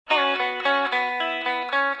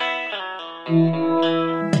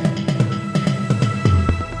You're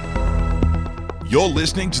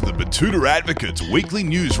listening to the Batuta Advocates Weekly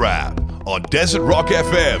News Wrap on Desert Rock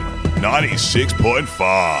FM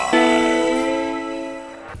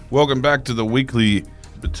 96.5. Welcome back to the weekly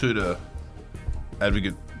Batuta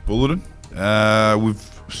Advocate Bulletin.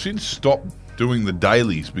 We've since stopped doing the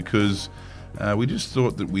dailies because we just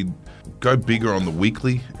thought that we'd go bigger on the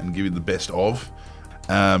weekly and give you the best of.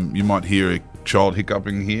 You might hear a child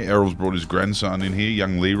hiccuping here. Errol's brought his grandson in here,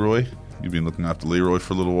 young Leroy. You've been looking after Leroy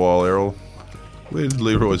for a little while, Errol. Where did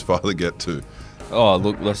Leroy's father get to? Oh,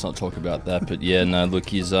 look, let's not talk about that. But yeah, no, look,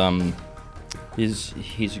 he's a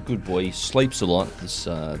good boy. He sleeps a lot, this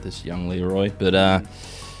young Leroy. But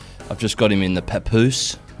I've just got him in the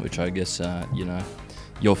papoose, which I guess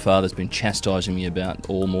your father's been chastising me about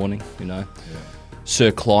all morning. Yeah.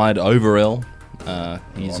 Sir Clyde Overell.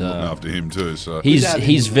 He's I'm looking after him too. So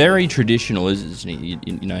he's very traditional, isn't he?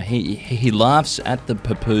 He laughs at the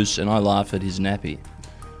papoose, and I laugh at his nappy.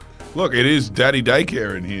 Look, it is Daddy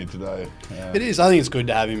Daycare in here today. It is. I think it's good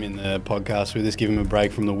to have him in the podcast with us, give him a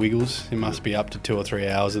break from the Wiggles. He must be up to 2 or 3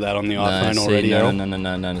 hours of that on the iPhone already.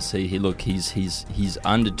 No. See, he's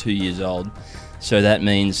under 2 years old, so that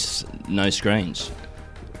means no screens.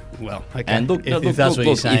 Well, okay. And look, if that's what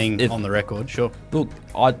you're saying on the record, sure. Look,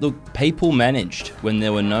 people managed when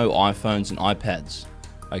there were no iPhones and iPads.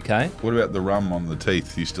 Okay. What about the rum on the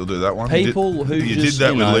teeth? Do you still do that one? You did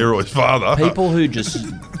that with Leroy's father. People who just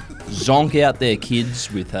zonk out their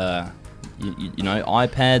kids with, iPads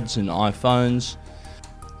and iPhones.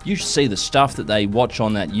 You should see the stuff that they watch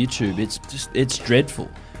on that YouTube. It's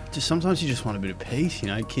dreadful. Just sometimes you just want a bit of peace,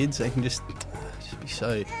 kids. They can just be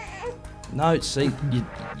so. No, see,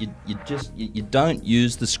 you don't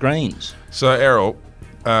use the screens. So, Errol,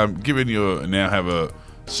 given you now have a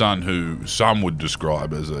son who some would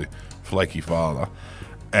describe as a flaky father,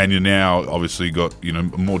 and you now obviously got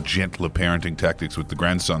more gentler parenting tactics with the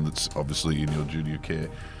grandson that's obviously in your duty of care.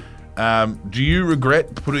 Do you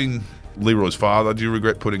regret putting Leroy's father? Do you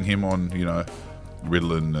regret putting him on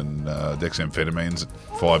Ritalin and dexamphetamines at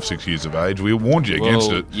 5-6 years of age? We warned you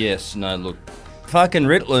against it. Yes, no, look, fucking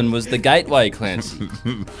Ritalin was the gateway, Clancy.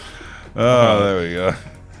 There we go.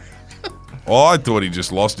 Well, I thought he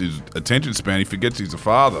just lost his attention span. He forgets he's a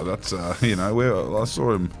father. That's I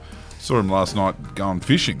saw him last night going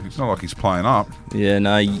fishing. It's not like he's playing up. Yeah,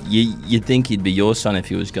 no, you'd think he'd be your son if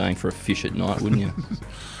he was going for a fish at night, wouldn't you?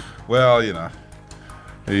 Well,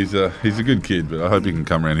 he's a good kid, but I hope he can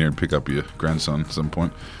come around here and pick up your grandson at some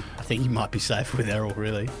point. I think you might be safe with Errol,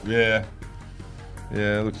 really. Yeah,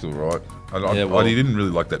 it looks all right. He didn't really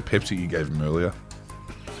like that Pepsi you gave him earlier.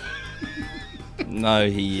 No,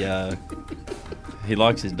 he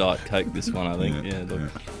likes his Diet Coke, this one, I think. Yeah, look.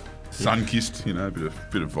 Sun-kissed, a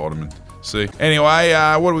bit of vitamin C. Anyway,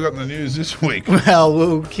 what have we got in the news this week? Well,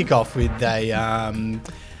 we'll kick off with a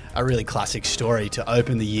really classic story to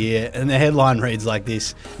open the year, and the headline reads like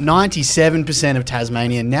this: 97% of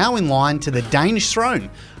Tasmania now in line to the Danish throne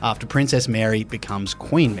after Princess Mary becomes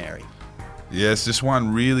Queen Mary. Yes, this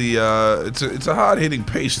one really, it's a hard-hitting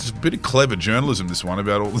piece. It's a bit of clever journalism, this one,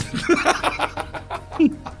 about all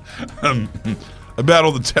about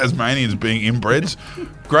all the Tasmanians being inbreds.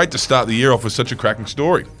 Great to start the year off with such a cracking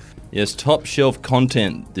story. Yes, top shelf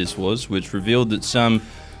content this was, which revealed that some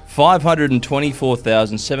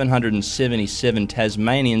 524,777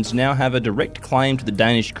 Tasmanians now have a direct claim to the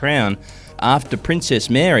Danish crown after Princess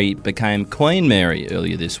Mary became Queen Mary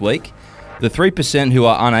earlier this week. The 3% who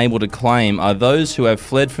are unable to claim are those who have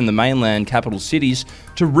fled from the mainland capital cities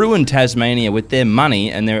to ruin Tasmania with their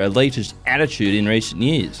money and their elitist attitude in recent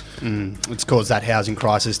years. It's caused that housing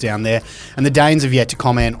crisis down there. And the Danes have yet to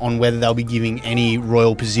comment on whether they'll be giving any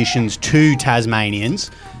royal positions to Tasmanians.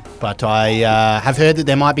 But I have heard that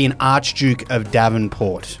there might be an Archduke of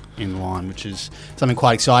Devonport in line, which is something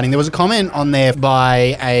quite exciting. There was a comment on there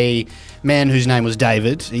by a man whose name was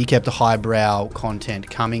David. He kept the highbrow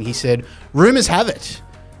content coming. He said, rumours have it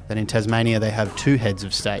that in Tasmania they have 2 heads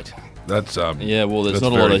of state. That's yeah, well, there's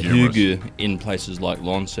not a lot of hygge in places like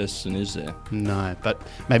Launceston, is there? No, but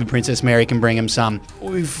maybe Princess Mary can bring him some.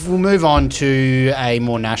 We'll move on to a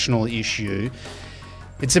more national issue.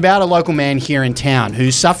 It's about a local man here in town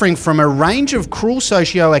who's suffering from a range of cruel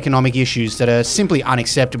socio-economic issues that are simply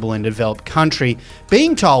unacceptable in a developed country,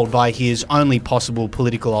 being told by his only possible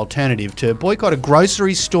political alternative to boycott a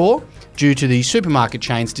grocery store due to the supermarket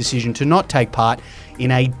chain's decision to not take part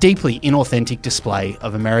in a deeply inauthentic display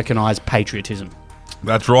of Americanized patriotism.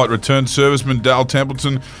 That's right, returned serviceman Dale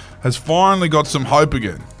Templeton has finally got some hope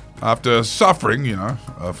again. after suffering,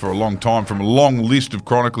 for a long time from a long list of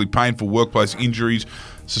chronically painful workplace injuries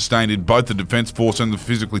sustained in both the Defence Force and the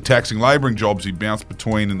physically taxing labouring jobs he bounced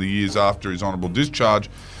between in the years after his honourable discharge.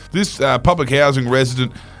 This public housing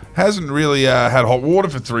resident hasn't really had hot water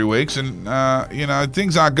for 3 weeks, and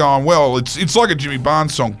things aren't going well. It's like a Jimmy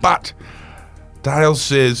Barnes song, but Dale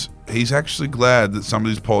says he's actually glad that some of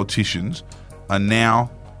these politicians are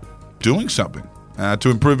now doing something to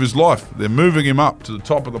improve his life. They're moving him up to the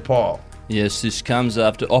top of the pile. Yes, this comes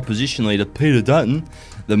after opposition leader Peter Dutton,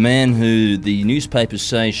 the man who the newspapers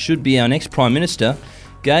say should be our next Prime Minister,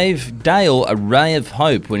 gave Dale a ray of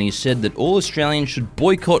hope when he said that all Australians should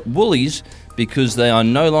boycott Woolies because they are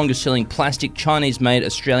no longer selling plastic Chinese-made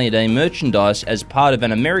Australia Day merchandise as part of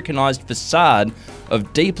an Americanized facade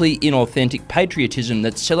of deeply inauthentic patriotism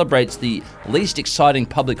that celebrates the least exciting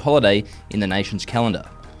public holiday in the nation's calendar.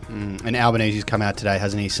 And Albanese's come out today,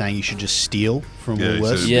 hasn't he, saying you should just steal from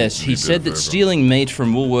Woolworths? Yes, he said that stealing meat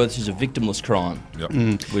from Woolworths is a victimless crime.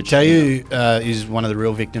 Yep. Which tell you is one of the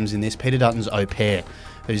real victims in this, Peter Dutton's au pair,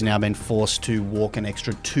 who's now been forced to walk an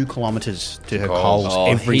extra 2 kilometres to her Coles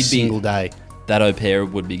every single day. That au pair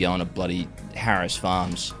would be going to bloody Harris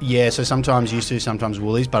Farms. Yeah, so sometimes used to, sometimes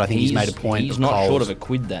Woolies, but I think he's made a point. He's not short of a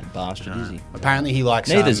quid, that bastard, is he? Apparently he likes...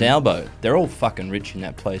 Neither's Albo. They're all fucking rich in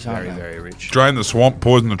that place, aren't they? Very rich. Drain the swamp,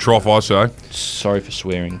 poison the trough, I say. Sorry for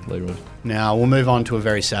swearing, Leroy. Now, we'll move on to a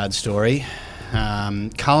very sad story.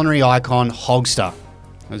 Culinary icon Hogster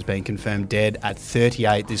has been confirmed dead at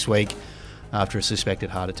 38 this week after a suspected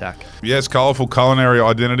heart attack. Yes, colourful culinary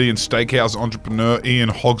identity and steakhouse entrepreneur Ian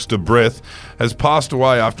Hogster Breath has passed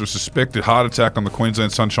away after a suspected heart attack on the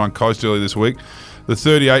Queensland Sunshine Coast earlier this week. The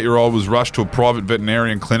 38-year-old was rushed to a private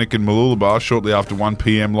veterinarian clinic in Mooloolaba shortly after 1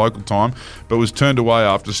 p.m. local time, but was turned away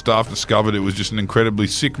after staff discovered it was just an incredibly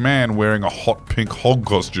sick man wearing a hot pink hog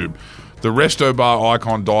costume. The Resto Bar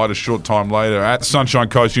icon died a short time later at Sunshine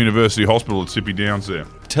Coast University Hospital at Sippy Downs there.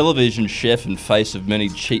 Television chef and face of many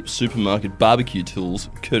cheap supermarket barbecue tools,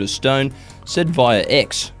 Curtis Stone, said via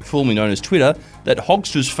X, formerly known as Twitter, that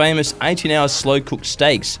Hogster's famous 18-hour slow-cooked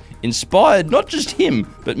steaks inspired not just him,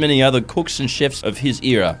 but many other cooks and chefs of his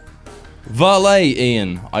era. Valet,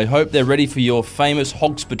 Ian, I hope they're ready for your famous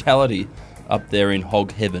hospitality up there in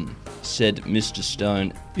hog heaven, said Mr.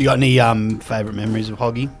 Stone. You got any favourite memories of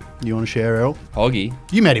Hoggy you want to share, Earl? Hoggy?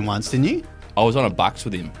 You met him once, didn't you? I was on a bucks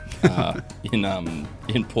with him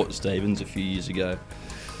in Port Stephens a few years ago.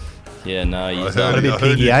 Yeah, no, he's a bit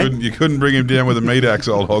piggy, eh? You couldn't bring him down with a meat axe,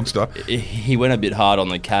 old Hogster. He went a bit hard on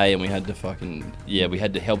the K, and we had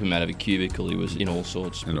to help him out of a cubicle. He was in all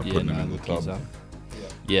sorts. You're not putting him in the club.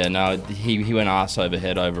 Yeah, no, he went arse over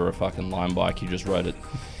head over a fucking line bike. He just rode it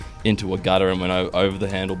into a gutter and went over the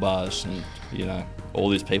handlebars, and all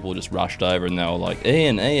these people just rushed over, and they were like,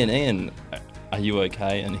 Ian, are you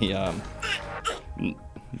okay? And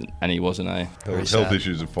he wasn't. Health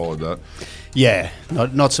issues have followed that. Yeah,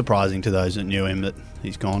 not surprising to those that knew him that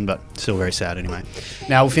he's gone, but still very sad anyway.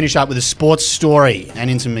 Now we'll finish up with a sports story, and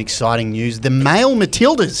in some exciting news, the male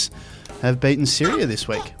Matildas have beaten Syria this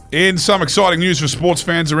week. In some exciting news for sports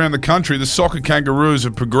fans around the country, the soccer Kangaroos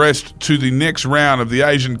have progressed to the next round of the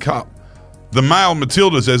Asian Cup. The male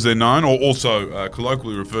Matildas, as they're known, or also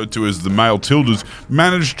colloquially referred to as the male Tildas,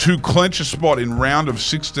 managed to clench a spot in round of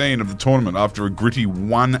 16 of the tournament after a gritty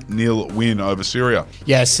 1-0 win over Syria.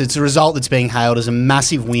 Yes, it's a result that's being hailed as a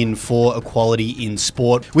massive win for equality in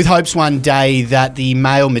sport, with hopes one day that the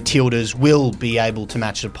male Matildas will be able to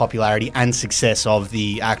match the popularity and success of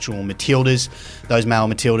the actual Matildas. Those male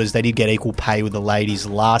Matildas, they did get equal pay with the ladies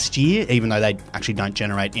last year, even though they actually don't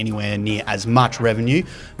generate anywhere near as much revenue,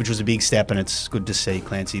 which was a big step, and it's good to see,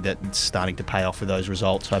 Clancy, that it's starting to pay off with those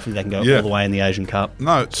results. Hopefully they can go all the way in the Asian Cup.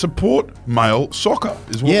 No, support male soccer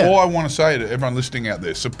is all I want to say to everyone listening out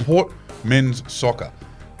there. Support men's soccer.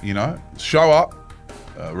 Show up,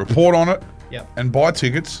 report on it, and buy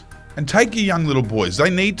tickets, and take your young little boys. They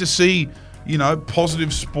need to see,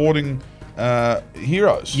 positive sporting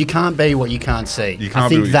heroes. You can't be what you can't see. I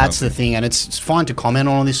think that's the thing, and it's fine to comment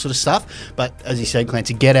on all this sort of stuff, but as you said,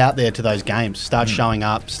 Clancy, get out there to those games. Start showing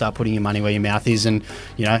up, start putting your money where your mouth is, and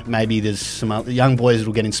maybe there's some other young boys that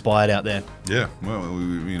will get inspired out there. Yeah, well,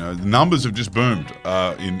 the numbers have just boomed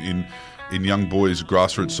in young boys'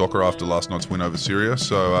 grassroots soccer after last night's win over Syria.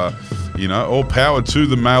 So, all power to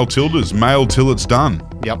the male Tildas. Male till it's done.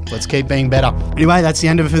 Yep, let's keep being better. Anyway, that's the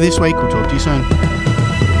end of it for this week. We'll talk to you soon.